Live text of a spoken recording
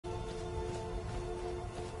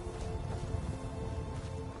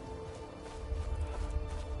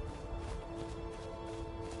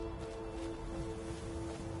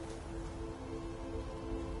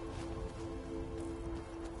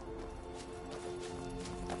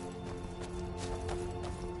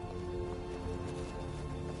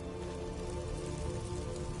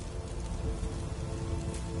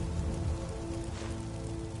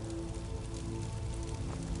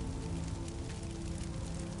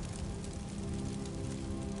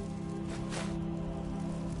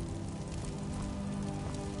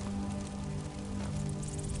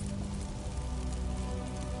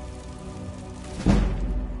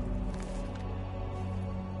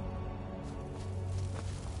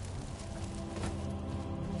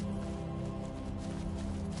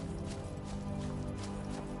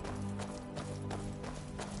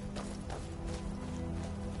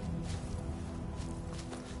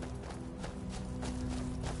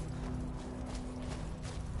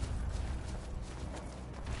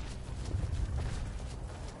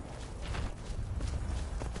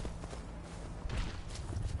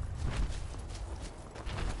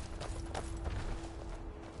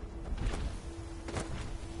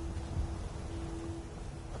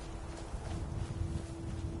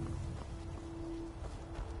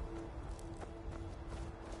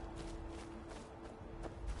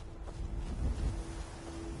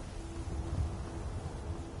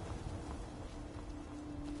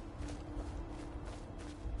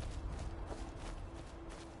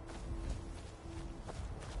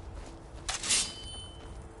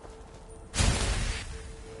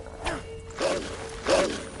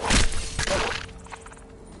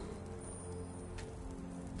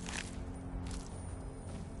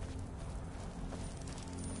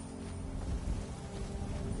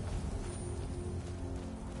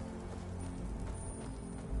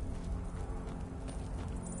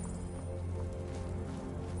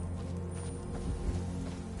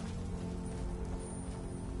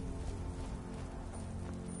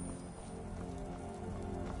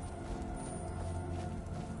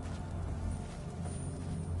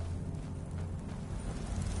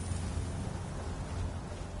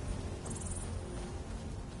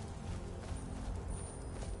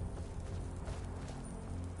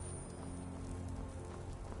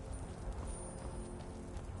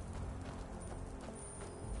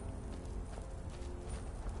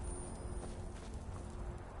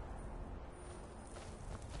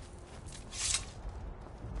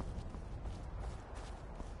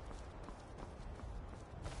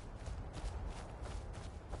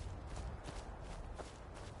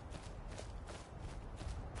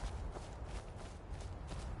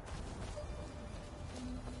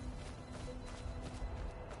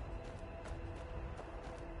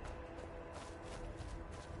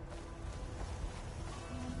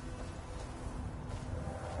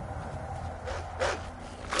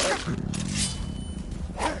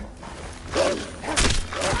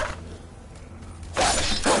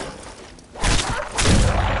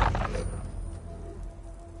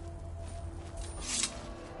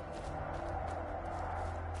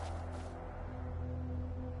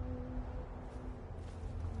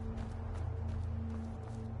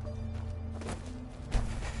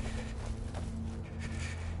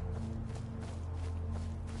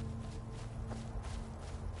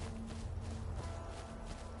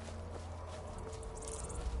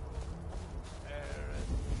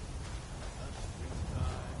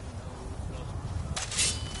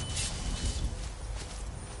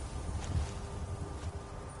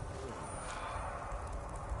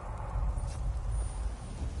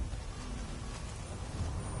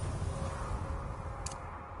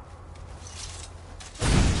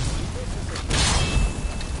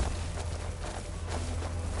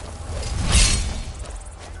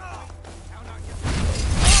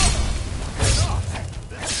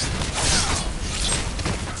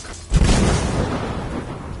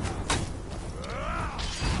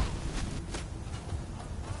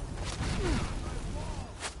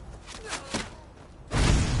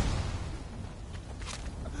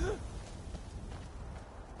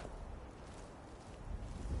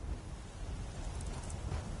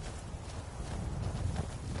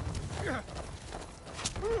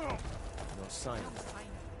sign of it.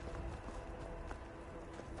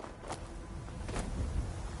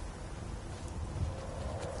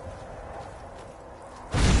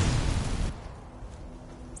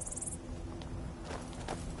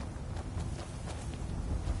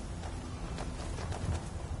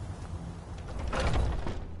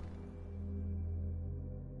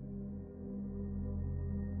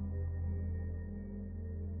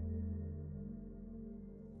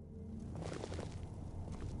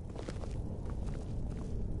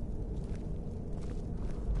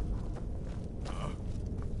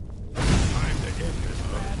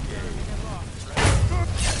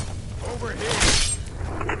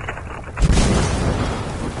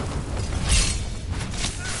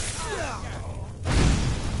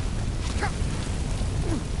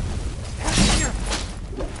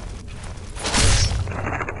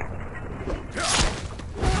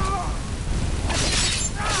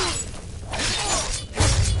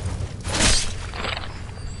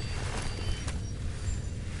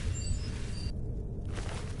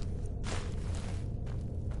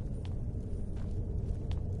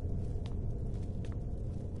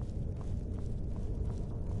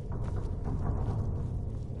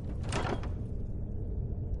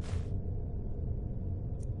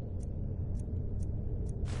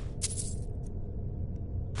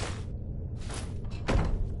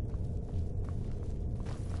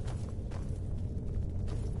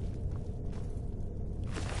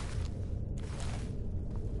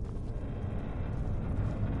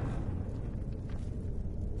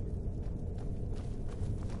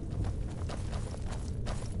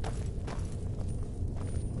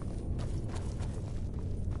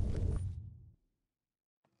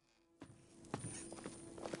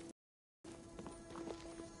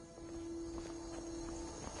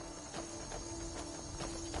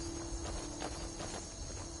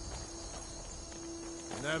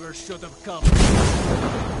 Never should have come.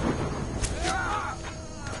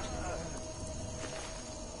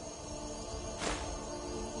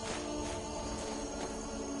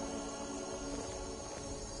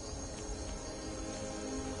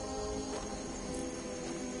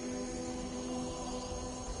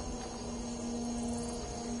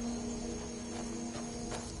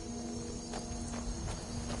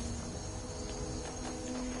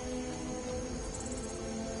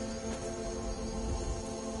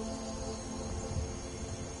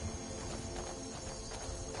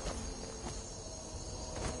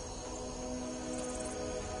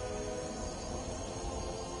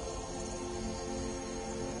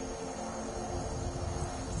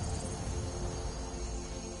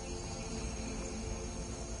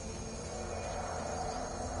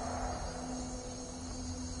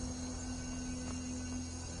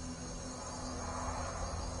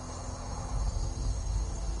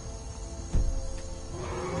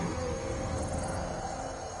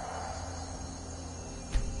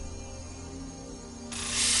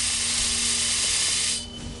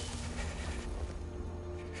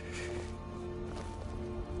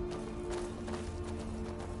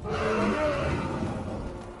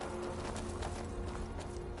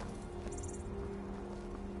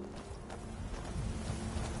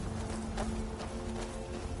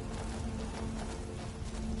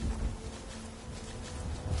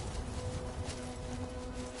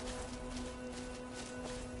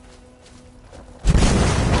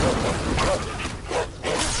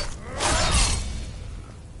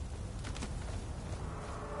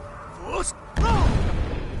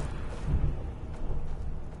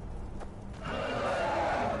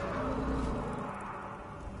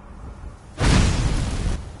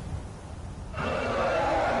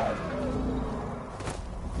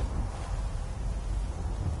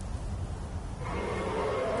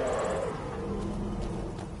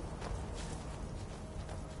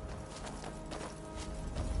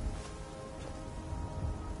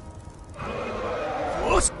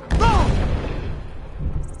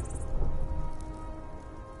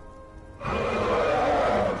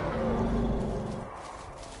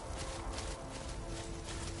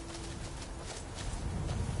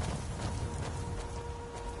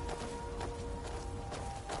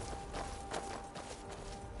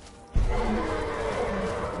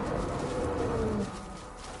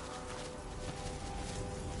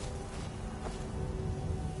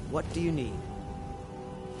 What do you need?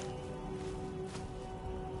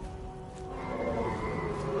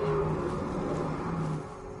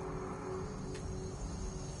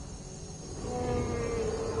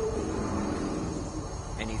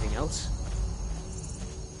 Anything else?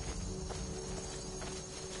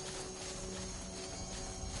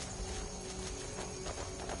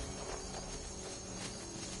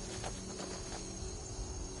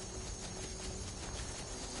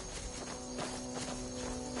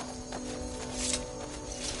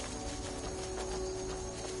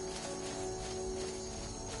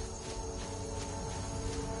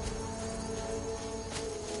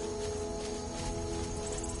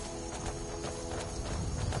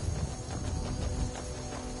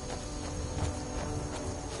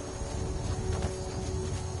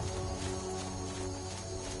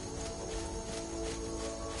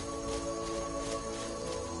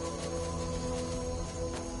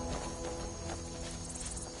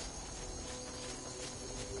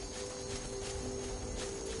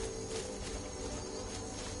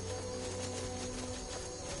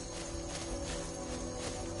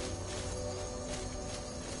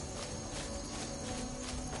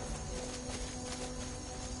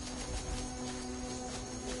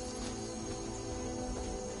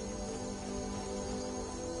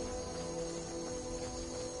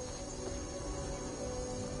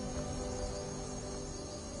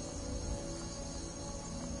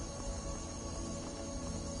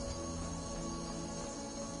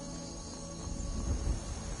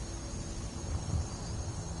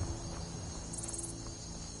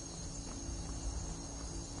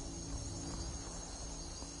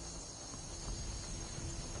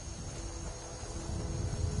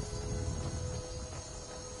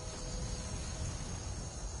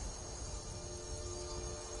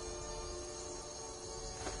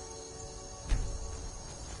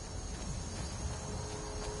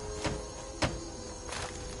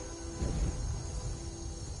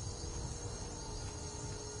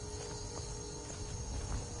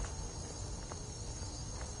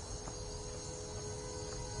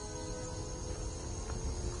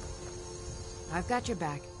 I've got your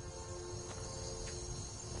back.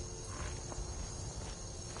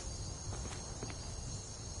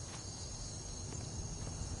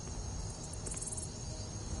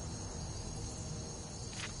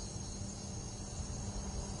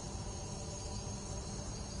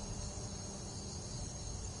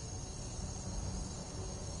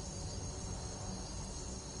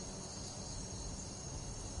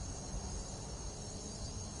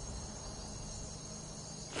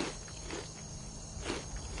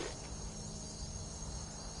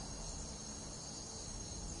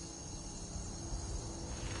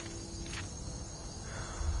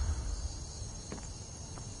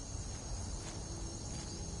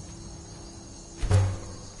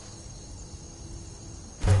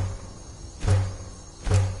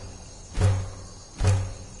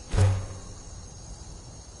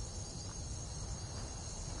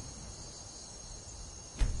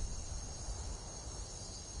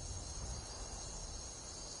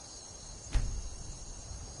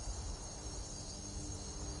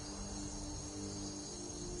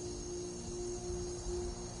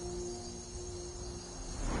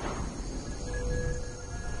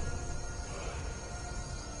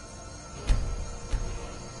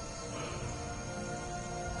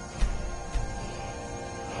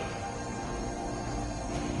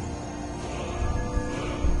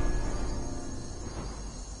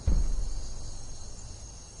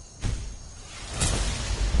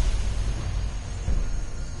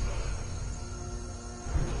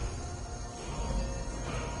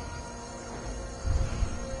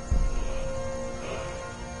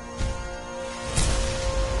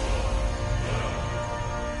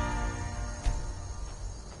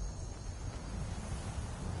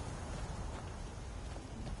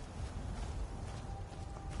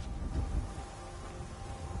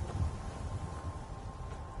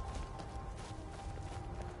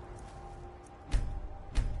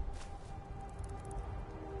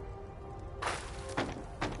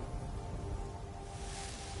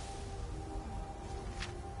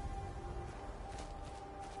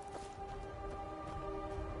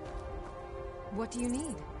 What do you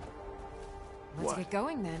need? Let's get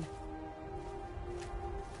going then.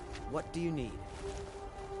 What do you need?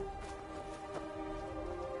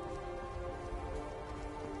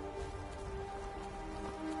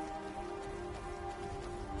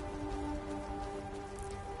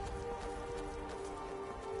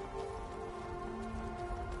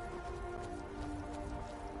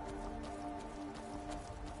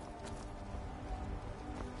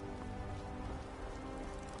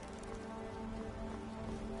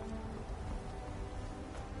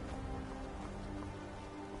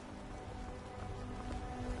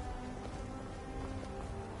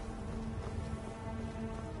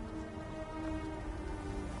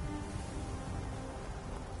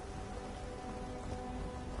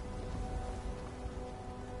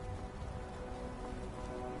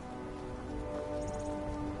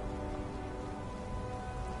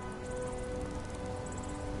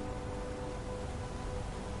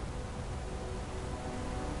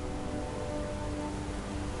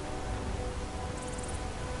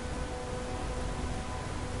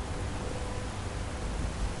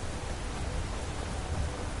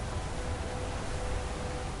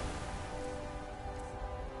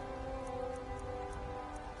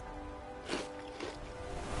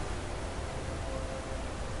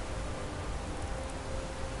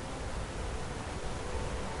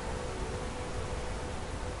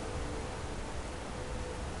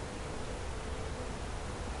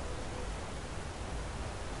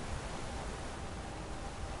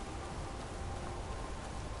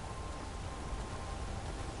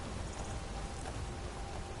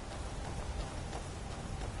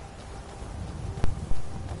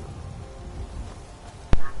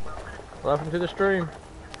 Welcome to the stream.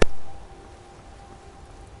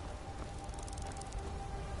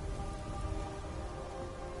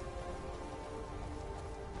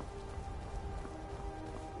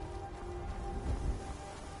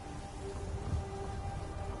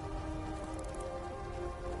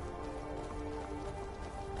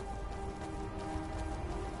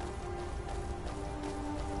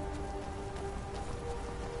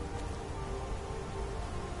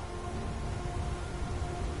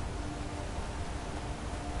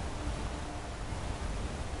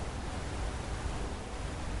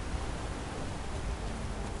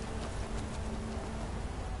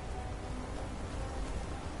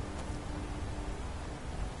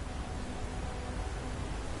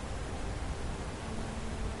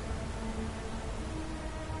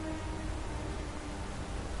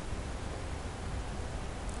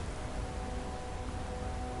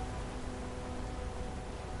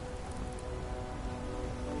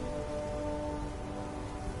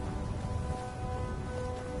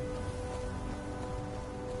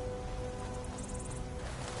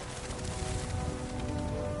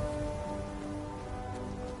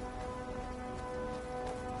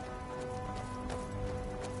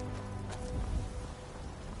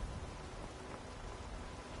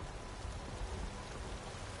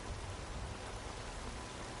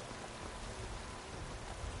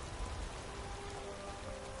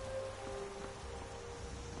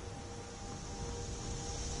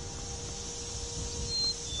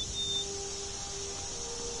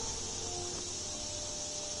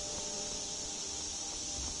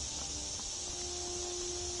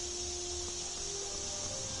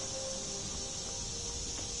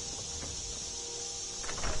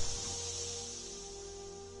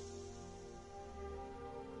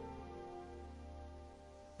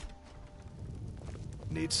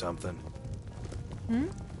 Need something? Hmm?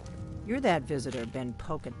 You're that visitor been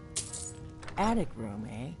poking. Attic room,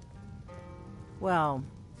 eh? Well,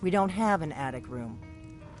 we don't have an attic room,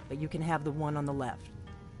 but you can have the one on the left.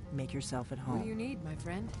 Make yourself at home. What do you need, my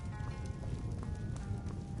friend?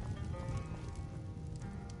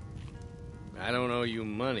 I don't owe you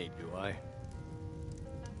money, do I?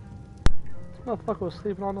 This motherfucker was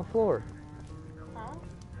sleeping on the floor. Huh?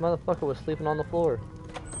 Motherfucker was sleeping on the floor.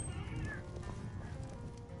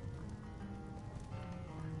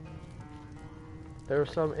 There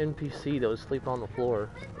was some NPC that was sleeping on the floor.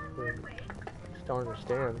 I just don't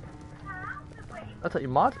understand. I tell you,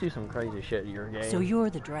 mods do some crazy shit in your game. So you're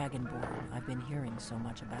the Dragonborn I've been hearing so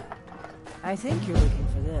much about. I think you're looking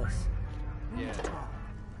for this. Yeah.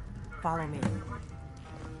 Follow me.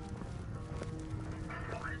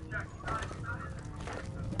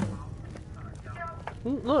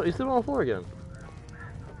 Look, he's sleeping on the floor again.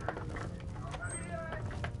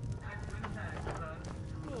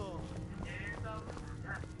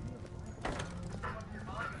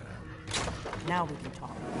 Now we can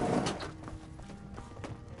talk.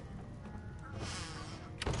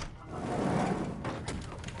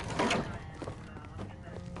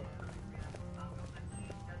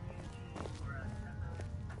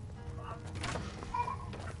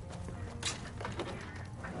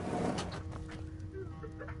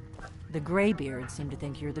 The Greybeards seem to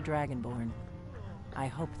think you're the Dragonborn. I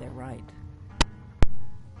hope they're right.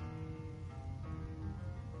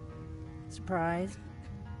 Surprised?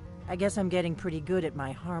 I guess I'm getting pretty good at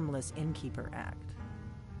my harmless innkeeper act.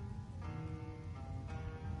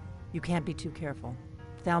 You can't be too careful.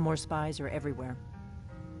 Thalmor spies are everywhere.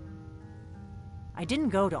 I didn't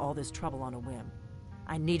go to all this trouble on a whim.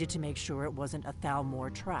 I needed to make sure it wasn't a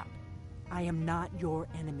Thalmor trap. I am not your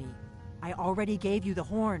enemy. I already gave you the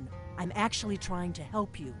horn. I'm actually trying to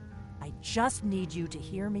help you. I just need you to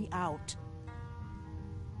hear me out.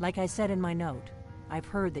 Like I said in my note, I've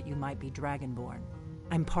heard that you might be Dragonborn.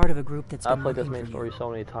 I'm part of a group that's been I've played this looking main for you. story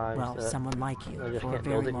so many times Well, that someone like you I just for a can't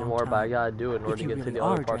very build it long anymore, but I time. gotta do it in order If to you get to really the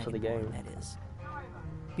other are parts of the Dragonborn, game. that is.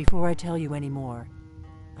 Before I tell you any more,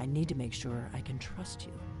 I need to make sure I can trust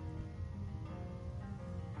you.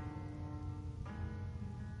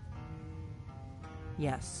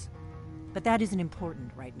 Yes, but that isn't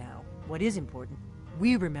important right now. What is important,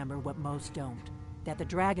 we remember what most don't. That the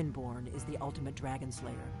Dragonborn is the ultimate dragon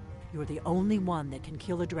slayer. You're the only one that can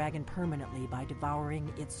kill a dragon permanently by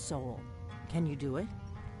devouring its soul. Can you do it?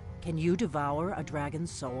 Can you devour a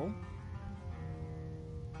dragon's soul?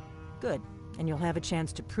 Good, and you'll have a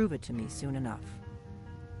chance to prove it to me soon enough.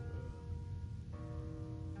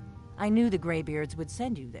 I knew the Greybeards would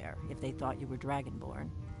send you there if they thought you were Dragonborn.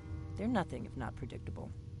 They're nothing if not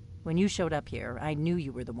predictable. When you showed up here, I knew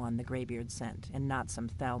you were the one the Greybeards sent, and not some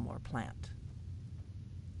Thalmor plant.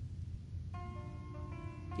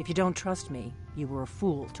 If you don't trust me, you were a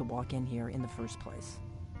fool to walk in here in the first place.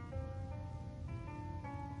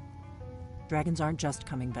 Dragons aren't just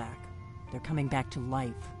coming back. They're coming back to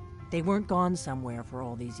life. They weren't gone somewhere for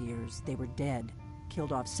all these years. They were dead,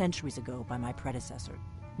 killed off centuries ago by my predecessor.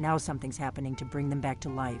 Now something's happening to bring them back to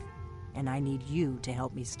life, and I need you to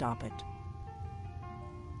help me stop it.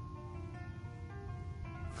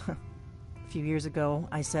 A few years ago,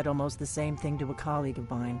 I said almost the same thing to a colleague of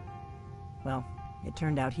mine. Well, it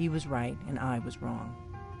turned out he was right and I was wrong.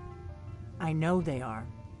 I know they are.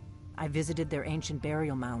 I visited their ancient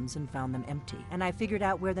burial mounds and found them empty, and I figured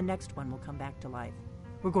out where the next one will come back to life.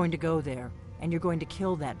 We're going to go there, and you're going to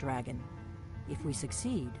kill that dragon. If we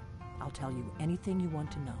succeed, I'll tell you anything you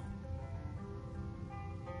want to know.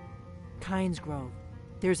 Kynes Grove.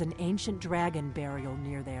 There's an ancient dragon burial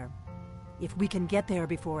near there. If we can get there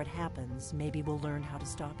before it happens, maybe we'll learn how to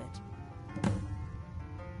stop it.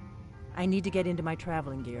 I need to get into my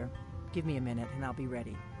traveling gear. Give me a minute and I'll be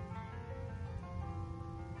ready.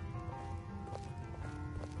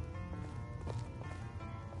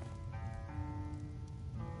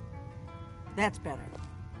 That's better.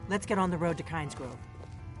 Let's get on the road to Kynes Grove.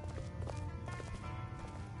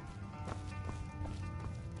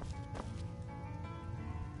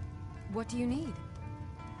 What do you need?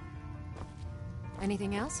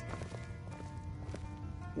 Anything else?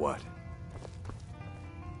 What?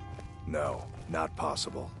 No, not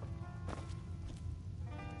possible.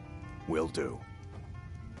 Will do.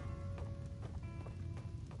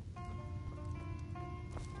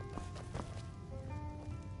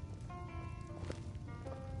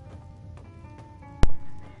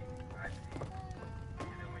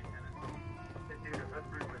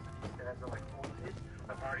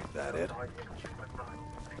 That it?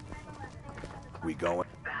 We going?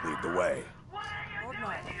 Lead the way. Hold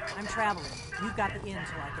on. I'm traveling. You've got the inn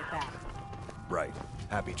till I get back. Right.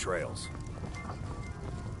 Happy trails.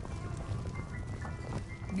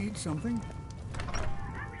 Need something?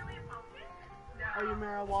 Are you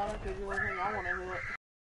marijuana? Because you think I want to hit it.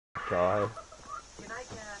 God. Good night,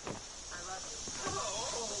 Cat. I love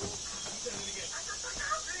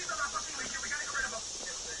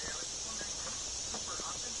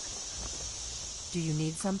you. Do you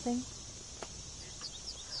need something?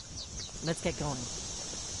 Let's get going.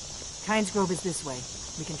 Kynes Grove is this way.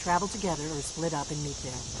 We can travel together or split up and meet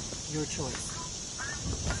there. Your choice.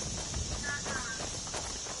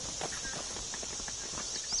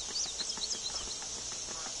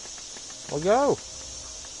 We'll go.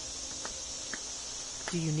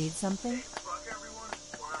 Do you need something?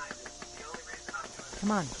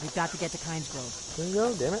 Come on, we've got to get to Kynes Grove. There you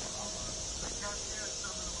go, damn it.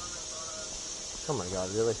 Oh my god,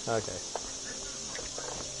 really? Okay.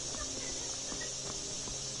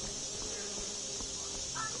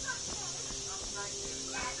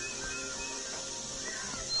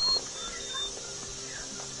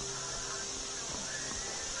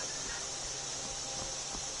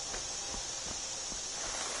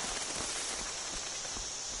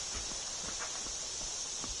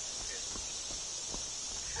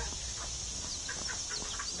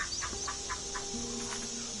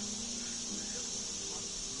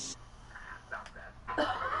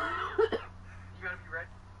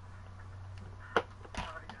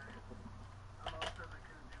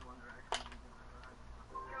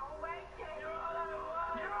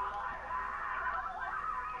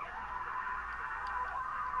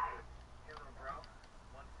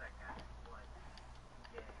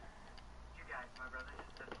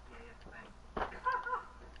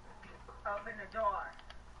 Open the door.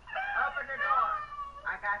 Open the door.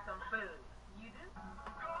 I got some food. You do?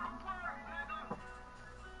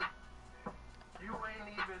 You ain't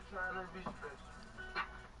even trying to be special.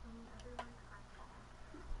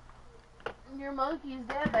 Your monkey's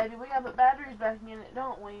dead, baby. We gotta put batteries back in it,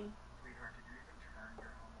 don't we? Sweetheart, did you even turn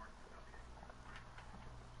your homework?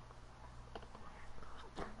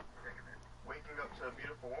 Waking up to a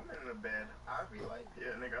beautiful woman in the bed, I'd be like,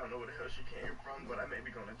 yeah, nigga, I don't know where the hell she came from, but I may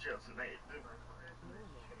be going to jail tonight, dude.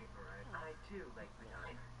 I too like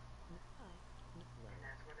vagina. And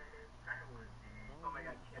that's what that is? I was dead. Oh my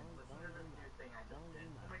god, Kim, listen to this new thing I just did.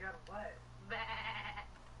 Oh my god, what?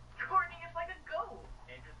 Courtney, it's like a ghost.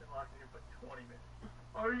 Andrew's been locked in here for 20 minutes.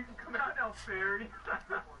 Oh, you can come out now, fairy.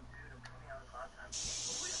 Come on, dude, I'm coming out of the closet. I'm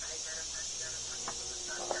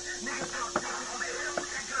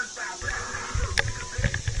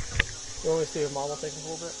You want me to see if Mom will take a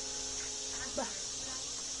little bit?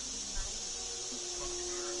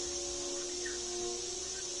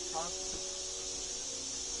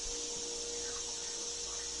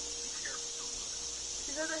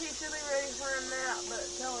 She said that he should be ready for a nap, but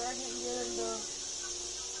tell her I can't get him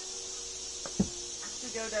to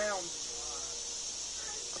go down.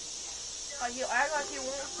 Like he'll act like he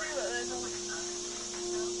wants to, but then he'll...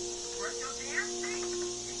 Brush your damn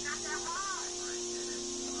teeth! It's not that hard!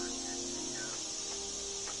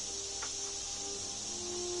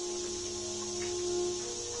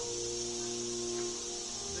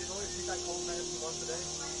 They only take that cold medicine once a day?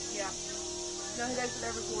 Yeah. No, he takes it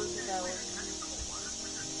every 4 to 6 hours.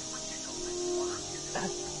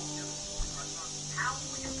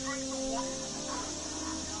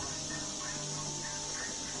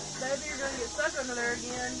 Baby, you're gonna get stuck under there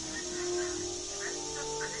again.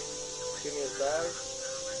 Give me his bag.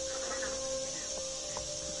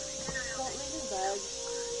 Don't leave his bag.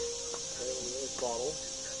 Okay, his bottle.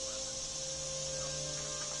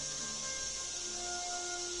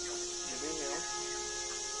 Give me him.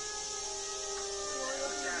 You wanna go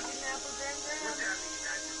see if you can nap with Grand Grand?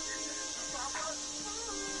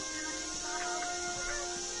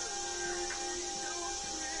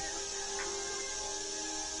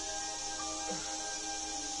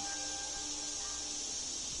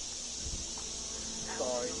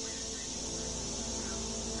 Sorry.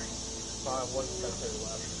 I have one spectator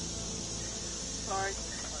left. Sorry.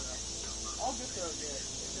 I'll get there again.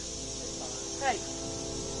 Hey.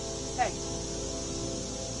 Hey.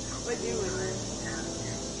 What are you doing?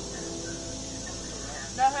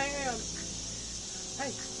 No, hang on.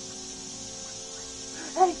 Hey.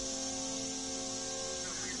 Hey.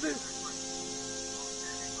 Boo.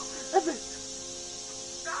 Boo.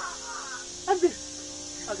 Boo.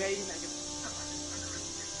 Okay, you can make it.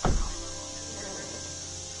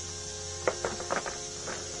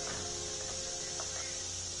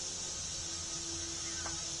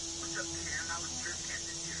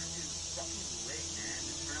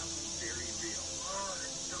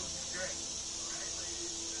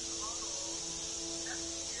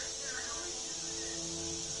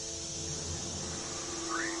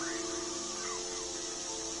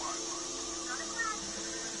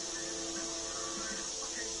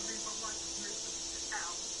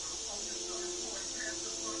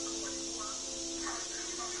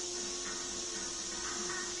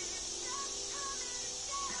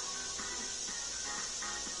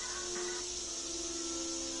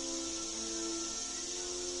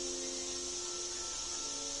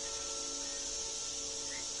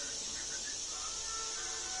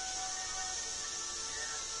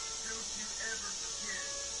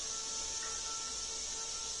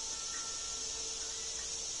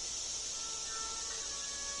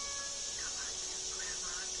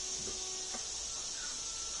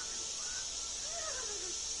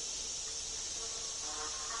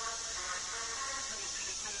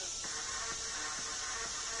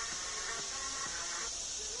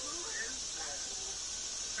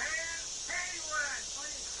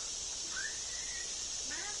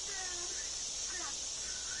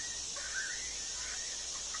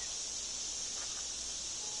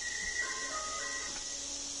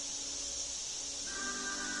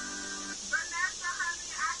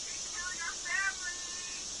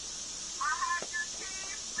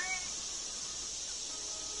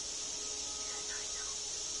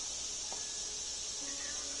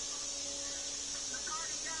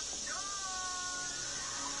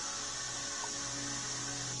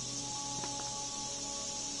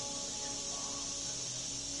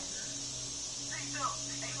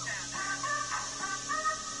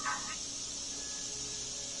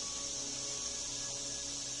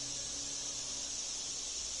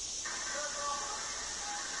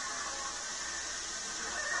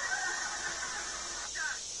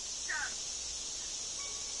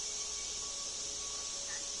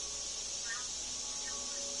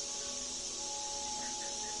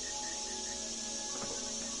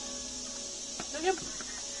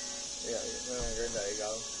 Yeah, there you go.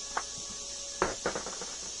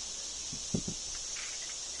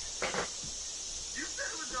 You said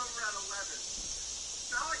it was over at 11.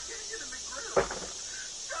 Now I can't get in the grill.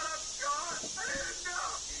 Shut up, John. I didn't know.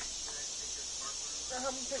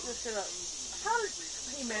 Help me pick this shit up. How did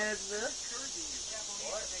he manage this?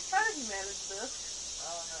 What? How did he manage this? I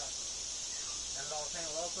don't know. And it all came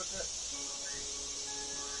low with it?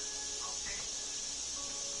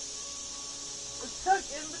 It's tucked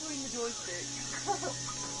in between the joysticks.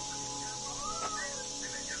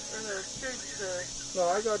 Or the trick stick. No,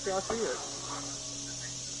 I got you. I see it.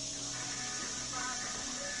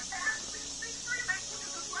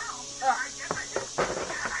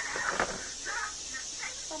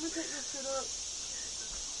 Help me pick this shit up.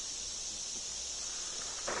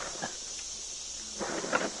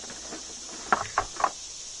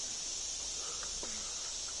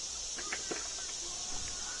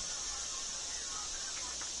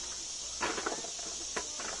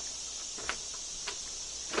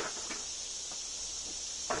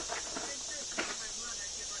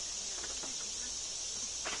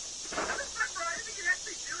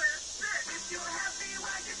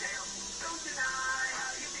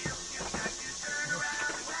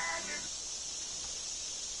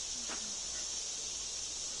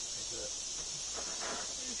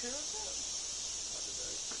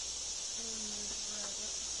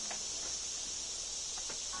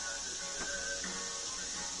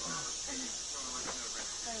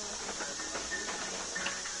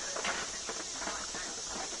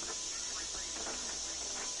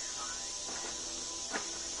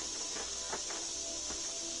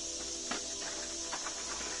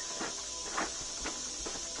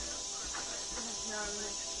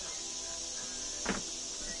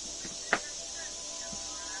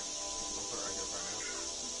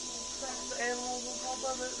 Animals on top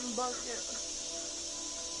of it and bucket.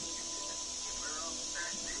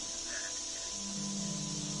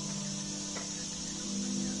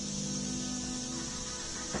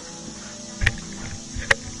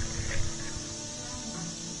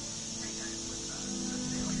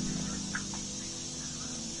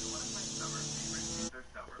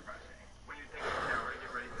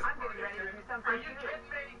 I'm getting ready to do something. Are you kidding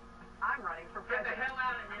me? I'm running for president. Get the hell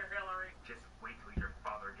out of here, Hillary. Just wait till your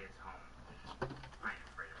father gets home. I ain't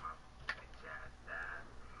afraid of my dad.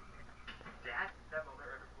 Dad? That moment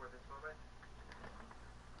right before this moment?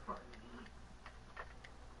 Funny.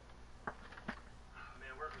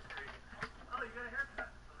 Man, work was crazy. Oh, you got a haircut?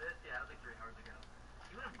 This? Yeah, that was like 3 hours ago.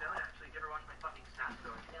 You would have known, actually. Did you ever watch my fucking stats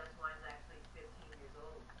though? Yeah, this wine's actually 15 years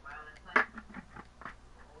old. Why on this planet?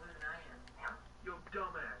 Older than I am. Yo,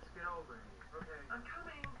 dumbass, get over here. Okay. I'm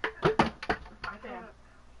coming. I thought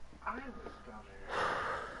I was dumbass.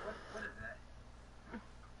 What is that?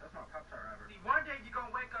 That's my Pop Tart wrapper. See, one day you're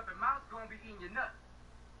gonna wake up and Mouse gonna be eating your nuts.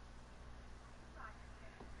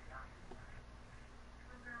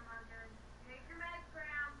 Take your meds,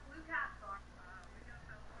 Graham. Blue capsule.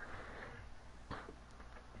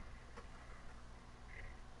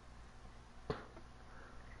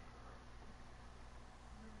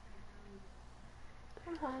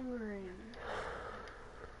 I'm hungry.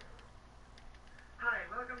 Hi,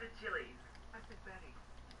 welcome to Chili's. I said Betty.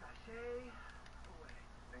 Sachet away.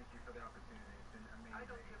 Thank you for the opportunity. It's been amazing. I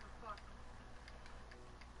don't give a fuck.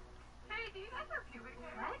 Hey, do you guys have pubic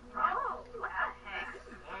hair? Oh, what the heck?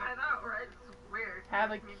 I know, right? It's weird.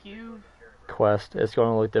 Have a cube. Quest. It's going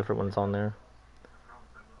to look different when it's on there.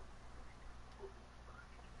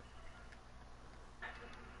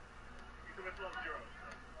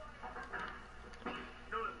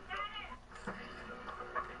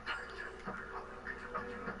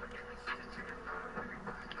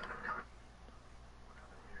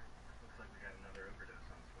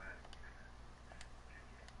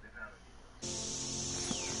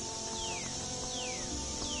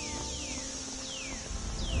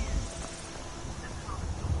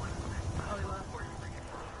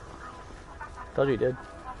 Thought you did.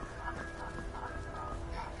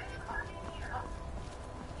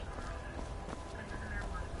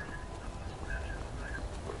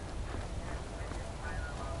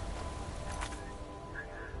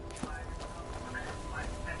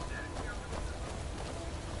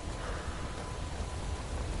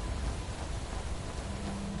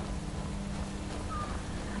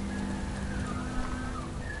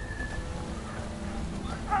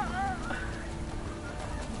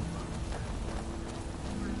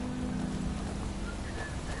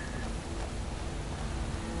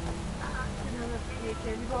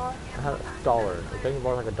 candy bar? I had $1. The candy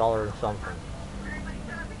bar was like $1 or something.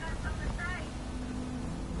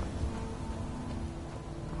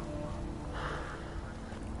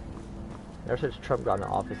 Ever since Trump got in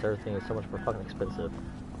office, everything is so much more fucking expensive.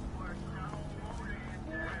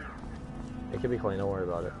 It could be clean, don't worry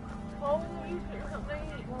about it. Oh, you should get something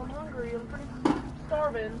to eat. Well, I'm hungry. I'm pretty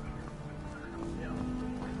starving.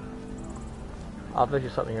 I'll fix you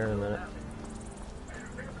something here in a minute.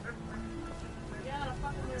 Yeah, in a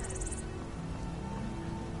fucking minute.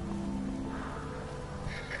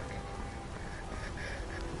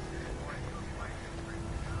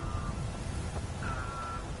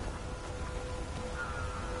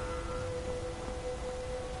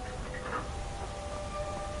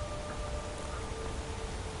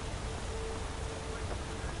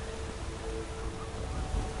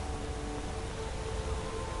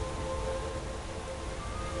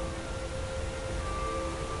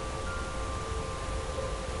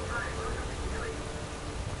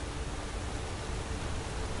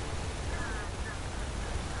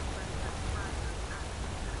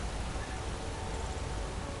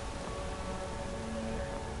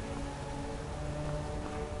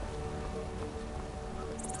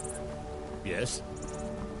 Yes?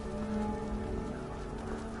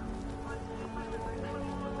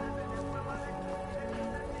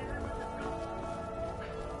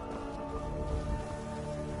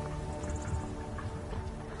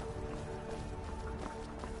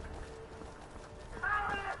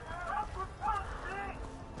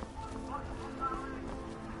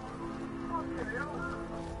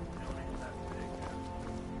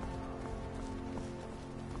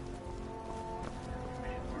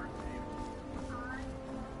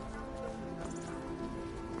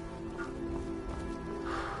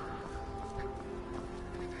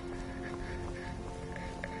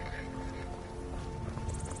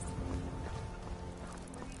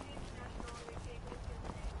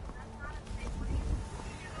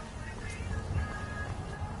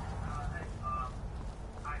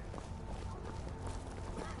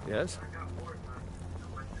 Yes?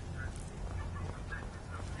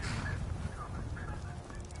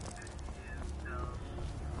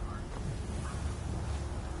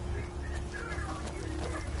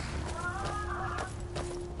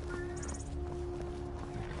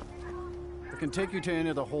 I can take you to any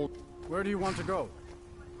of the hold. Where do you want to go?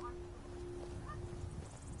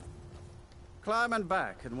 Climb and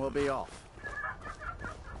back, and we'll be off.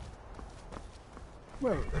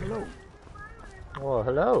 Well, hello. Oh,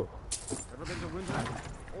 hello. Ever been to Windsor?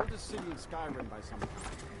 Oldest city in Skyrim by some time.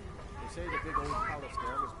 They say the big old palace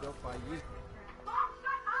there was built by Yeast.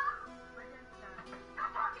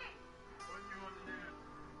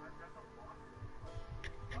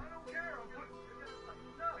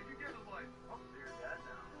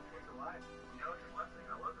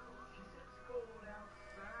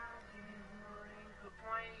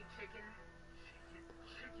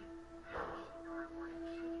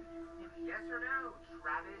 Yes or no,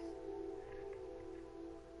 Travis?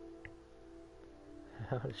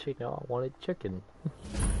 How did she know I wanted chicken?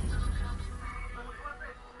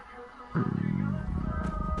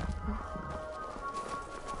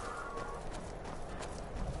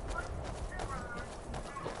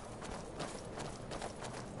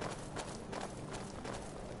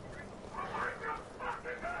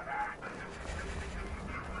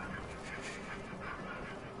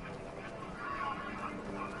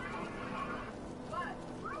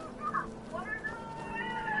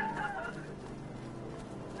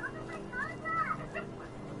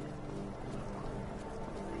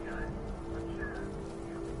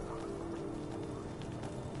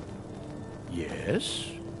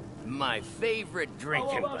 Yes? My favorite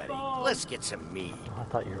drinking buddy. Let's get some mead. I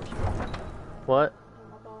thought you were. What?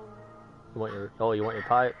 You want your? Oh, you want your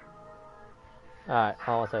pipe? All right.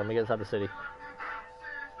 Hold on a second. Let me get inside the city.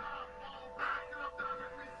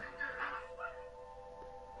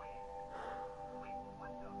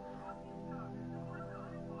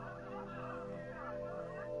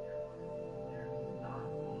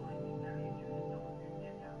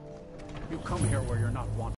 You come here where you're not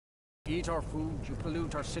wanted. You eat our food, you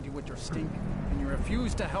pollute our city with your stink, and you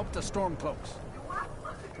refuse to help the Stormcloaks.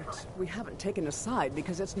 But we haven't taken a side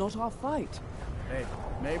because it's not our fight. Hey,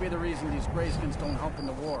 maybe the reason these Greyskins don't help in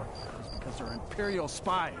the war is because they're Imperial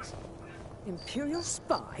spies. Imperial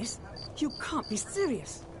spies? You can't be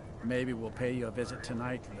serious. Maybe we'll pay you a visit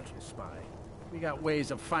tonight, little spy. We got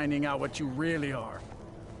ways of finding out what you really are.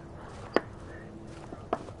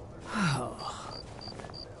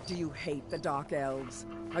 Do you hate the Dark Elves?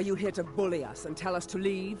 Are you here to bully us and tell us to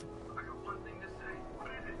leave? I got one thing to say. What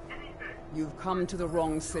is it? Anything? You've come to the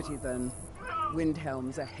wrong city, then. No!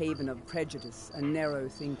 Windhelm's a haven of prejudice and narrow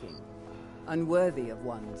thinking, unworthy of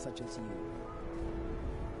one such as you.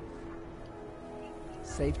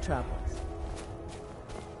 Safe travels.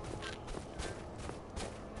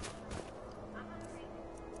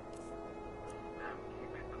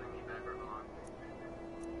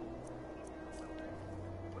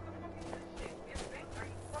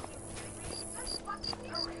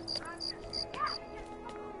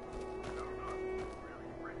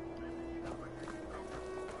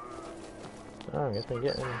 Oh, I guess we're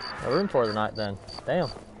getting a room tour tonight then. Damn.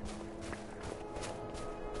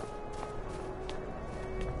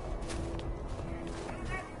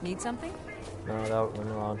 Need something? No, that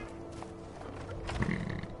went on.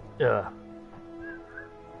 Yeah.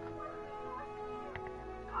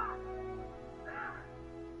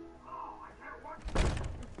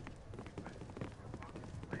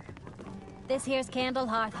 This here's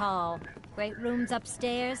Candlehearth Hall. Great rooms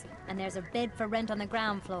upstairs, and there's a bed for rent on the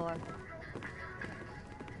ground floor.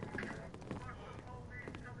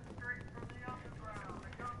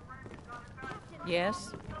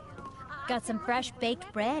 Yes? Got some fresh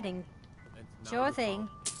baked bread and... Sure thing.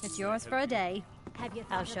 It's yours for a day.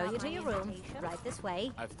 I'll show you to your room. Right this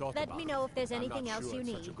way. Let me know if there's anything else you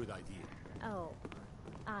need. Oh,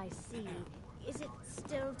 I see. Is it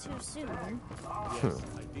still too soon?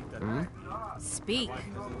 Speak.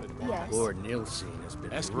 Yes. Lord Nilsine has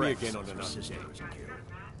been Ask me again on another day.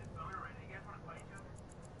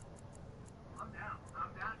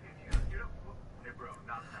 Hey bro,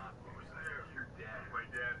 not who's there? Your dad. My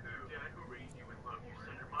dad who? Dad who raised you and loved you.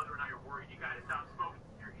 So your mother and I are worried you gotta stop smoking.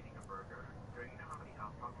 You're eating a burger. Do you know how many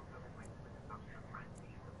health problems that we with the stuff your friends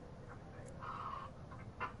eat?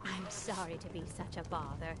 I'm sorry to be such a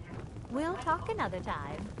bother. We'll talk another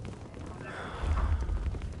time.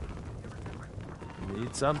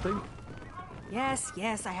 Need something? Yes,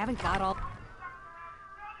 yes, I haven't got all...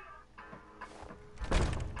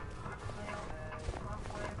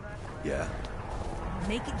 Yeah.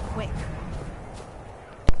 Make it quick.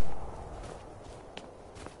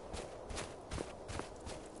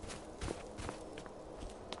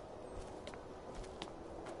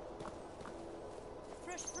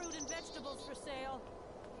 Fresh fruit and vegetables for sale.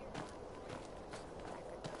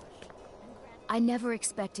 I never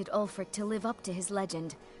expected Ulfric to live up to his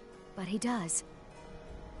legend, but he does.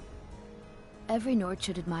 Every Nord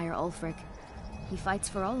should admire Ulfric. He fights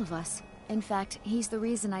for all of us. In fact, he's the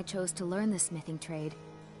reason I chose to learn the smithing trade.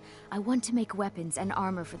 I want to make weapons and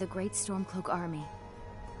armor for the great Stormcloak army.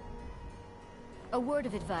 A word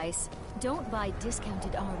of advice, don't buy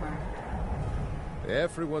discounted armor.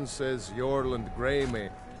 Everyone says Yorland Grey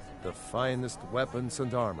made the finest weapons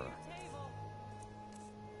and armor.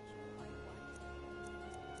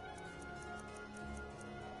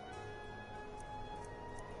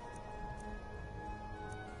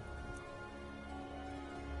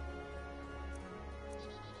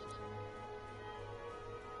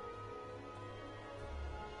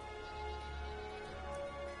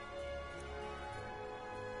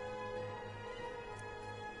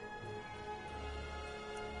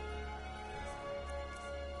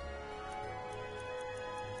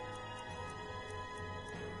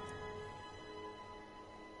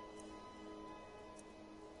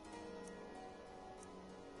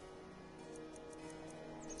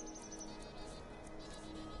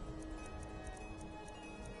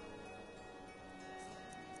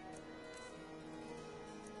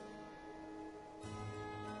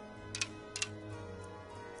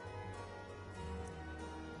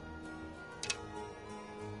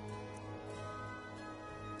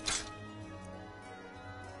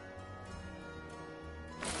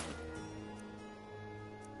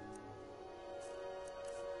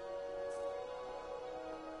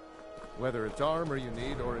 Whether it's armor you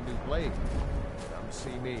need or a new blade, come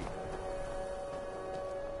see me.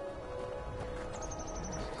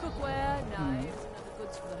 Cookware, knives, and other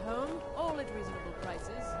goods for the home, all at reasonable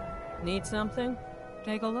prices. Need something?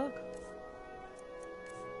 Take a look.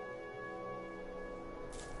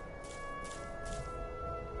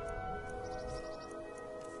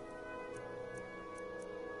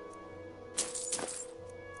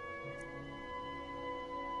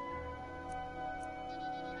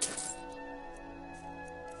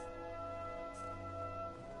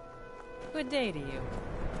 Good day to you.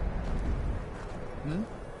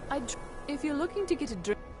 If you're looking to get a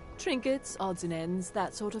drink, trinkets, odds and ends,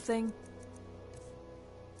 that sort of thing.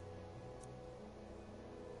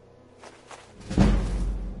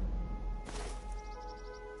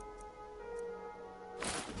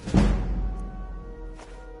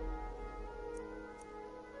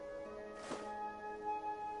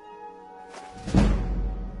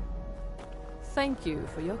 Thank you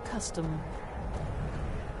for your custom.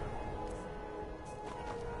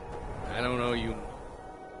 I don't know you.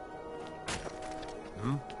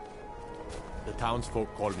 The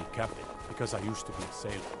townsfolk call me captain because I used to be a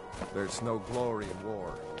sailor. There's no glory in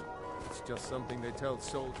war. It's just something they tell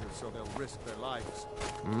soldiers so they'll risk their lives.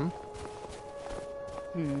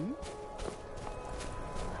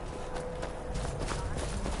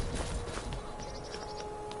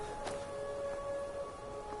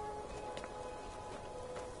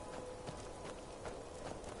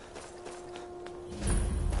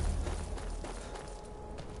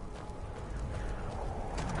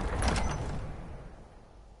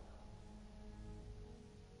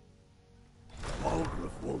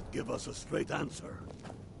 Won't give us a straight answer.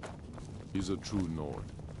 He's a true Nord.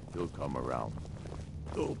 He'll come around.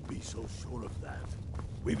 Don't be so sure of that.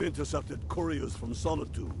 We've intercepted couriers from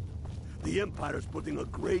Solitude. The Empire's putting a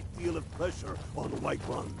great deal of pressure on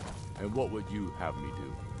Whiterun. And what would you have me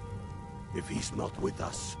do? If he's not with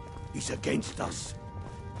us, he's against us.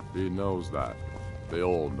 He knows that. They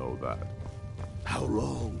all know that. How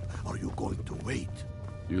long are you going to wait?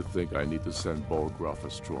 You think I need to send Bolgraf a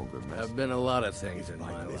stronger message? I've been a lot of things in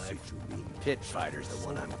my life. Pit fighter's the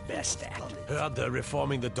one I'm best at. Heard they're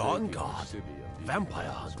reforming the Dawn Guard. Vampire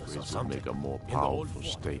hunters or something. Make a more powerful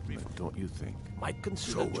statement, don't you think? Might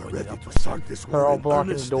consider So we're joining ready up to with start this They're war all in blocking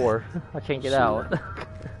the earnest, door. I can't get out.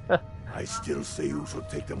 I still say you should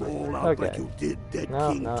take them all out like you did Dead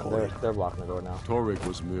King Torrik. They're blocking the door now. Torrik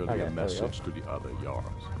was merely Okay, a there we go. message to the other Jarls.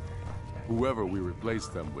 Whoever we replace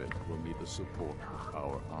them with will need the support of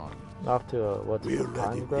our army. Off to what's We're the Pine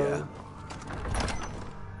ready, Grove?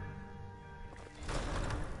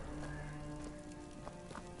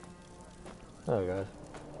 Oh, guys.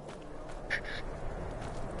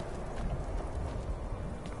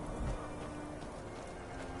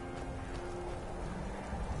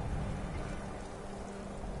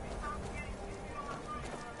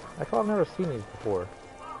 I thought I've never seen these before.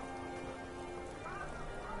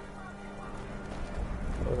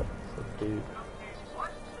 Oh, that's a dude.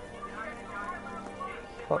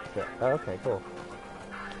 Fuck that. Oh, okay, cool.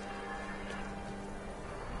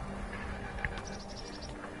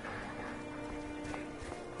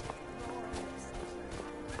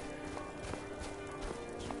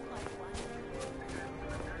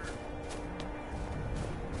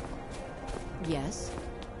 Yes?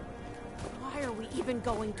 Why are we even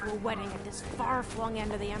going to a wedding at this far-flung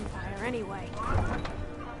end of the Empire anyway?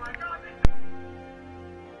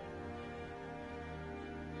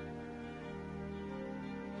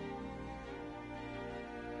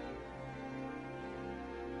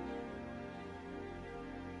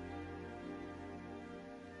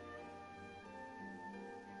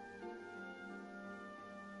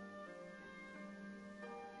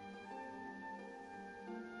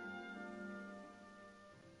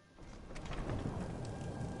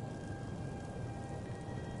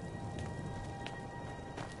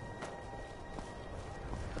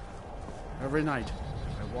 Every night,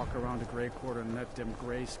 I walk around the Grey Quarter and let them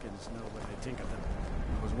grayskins know what they think of them.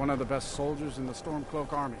 I was one of the best soldiers in the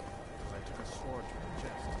Stormcloak army. I took a sword to the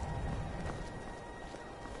chest.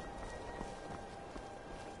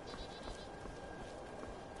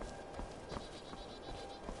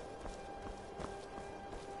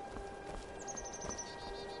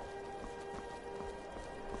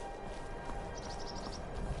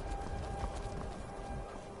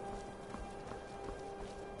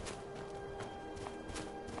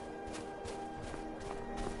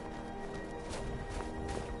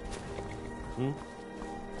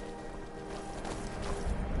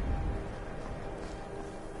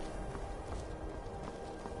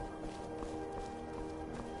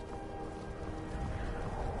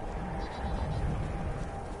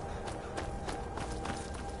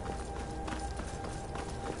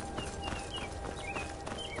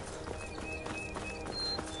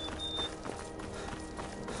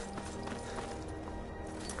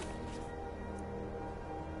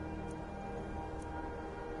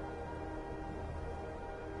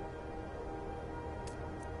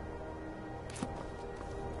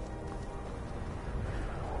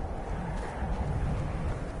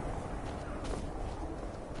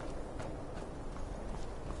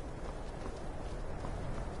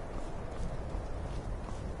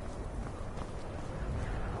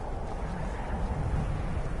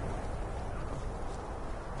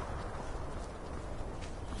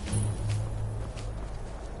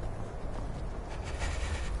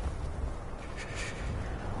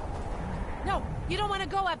 No, you don't want to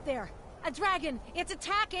go up there. A dragon, it's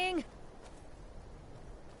attacking.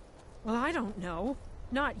 Well, I don't know.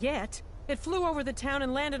 Not yet. It flew over the town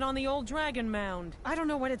and landed on the old dragon mound. I don't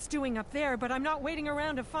know what it's doing up there, but I'm not waiting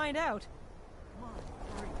around to find out. Come on,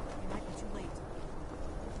 hurry. You might be too late.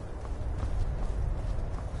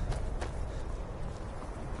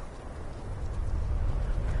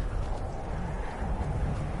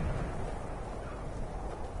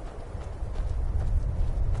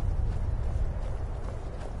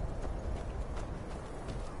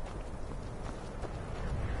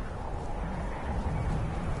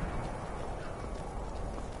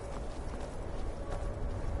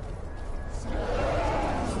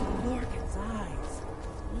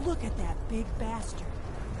 Look at that big bastard.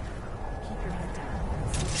 Keep your head down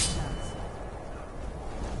and see what he does.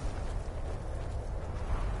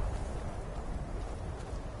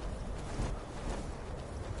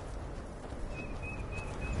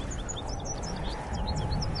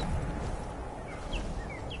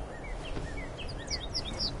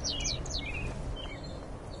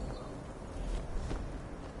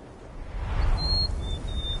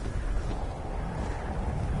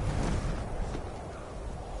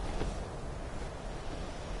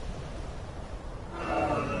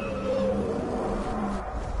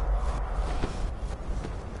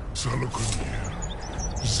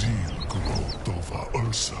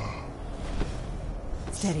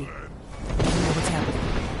 Steady. I know what's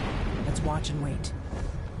happening. Let's watch and wait.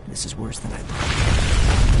 This is worse than I thought.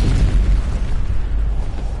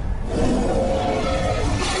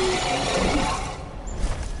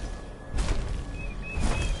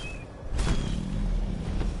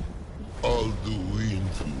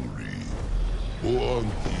 Alduinturi,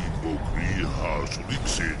 Oanti Bokriha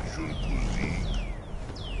Suliksenjun Kuzik,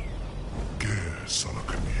 Ge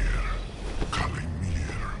Salakamir,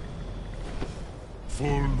 Kalimir,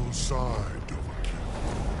 Follusai Dovakil,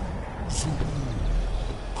 Zubu,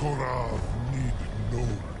 Korav Nid no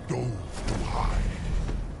Dove to hide.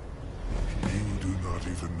 You do not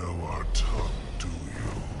even know our tongue, do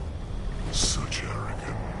you? Such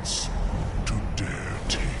arrogance, to dare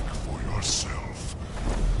take for yourself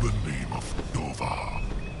the name of Dova.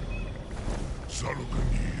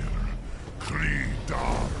 Salukanir,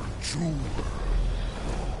 Kridar Jur.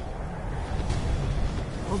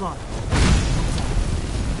 Hold on.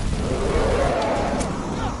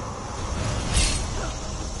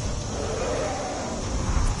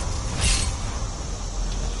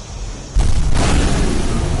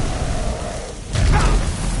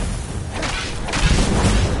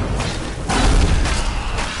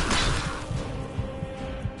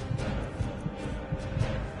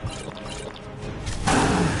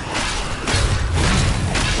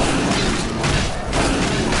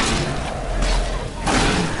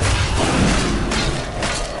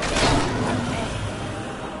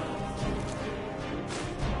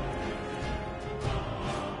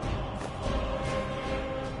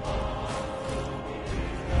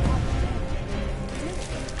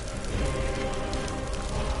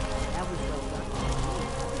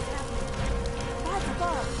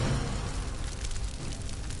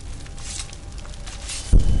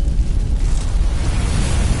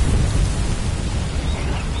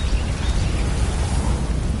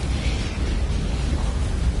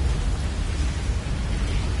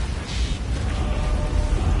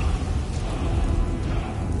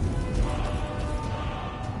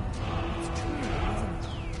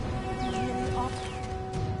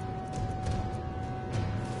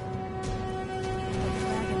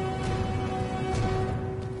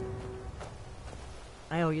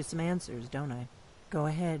 I owe you some answers, don't I? Go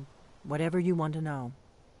ahead. Whatever you want to know.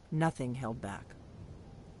 Nothing held back.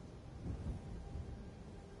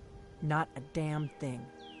 Not a damn thing.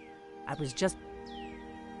 I was just...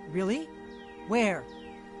 Really? Where?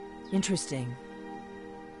 Interesting.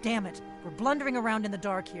 Damn it. We're blundering around in the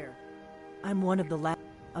dark here. I'm one of the last...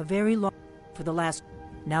 A very long... For the last...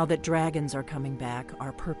 Now that dragons are coming back,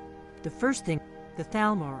 the first thing... The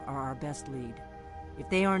Thalmor are our best lead. If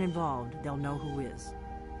they aren't involved, they'll know who is.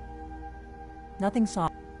 Nothing saw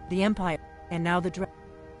the Empire, and now the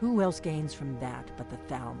who else gains from that but the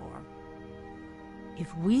Thalmor?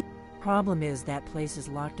 If we... Problem is that place is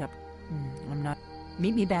locked up. I'm not...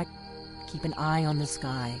 Meet me back. Keep an eye on the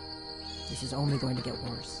sky. This is only going to get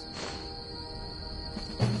worse.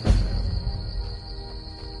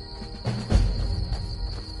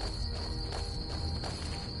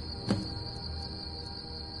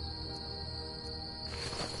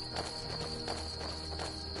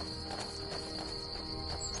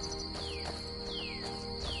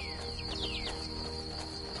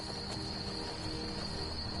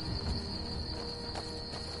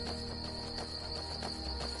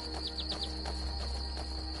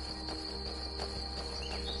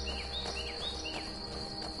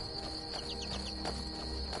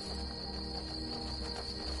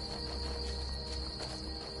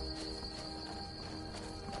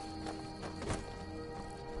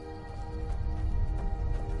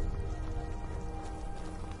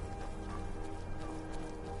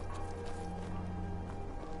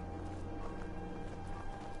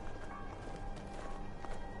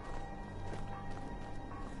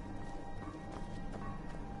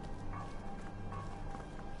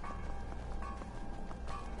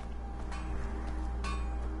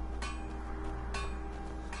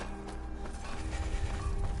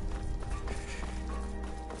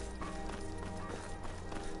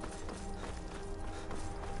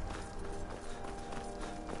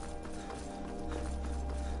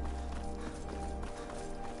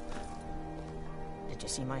 Did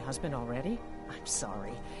you see my husband already? I'm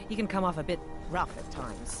sorry. He can come off a bit rough at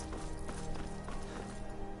times.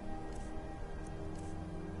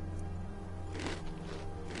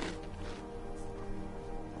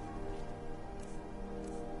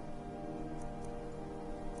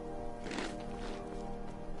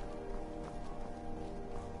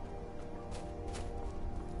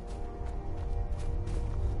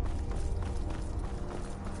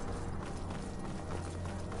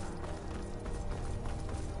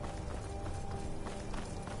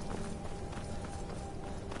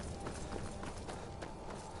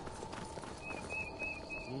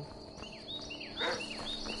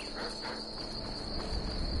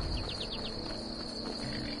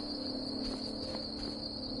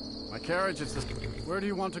 My carriage is this. Where do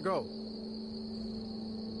you want to go?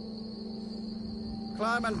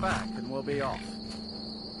 Climb and back, and we'll be off.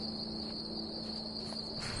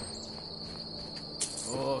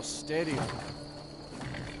 Oh, steady.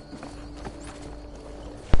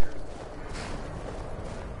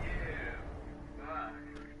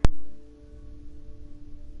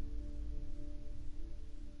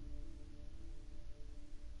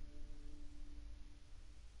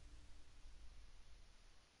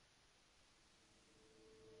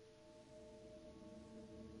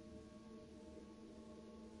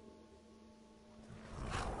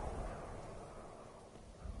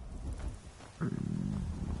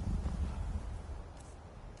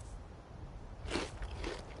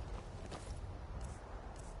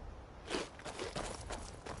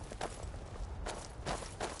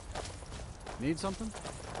 Need something?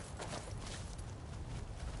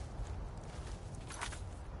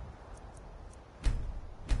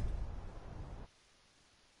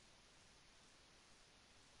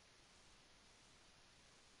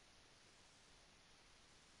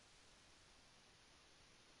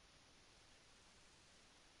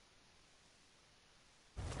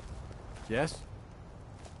 Yes?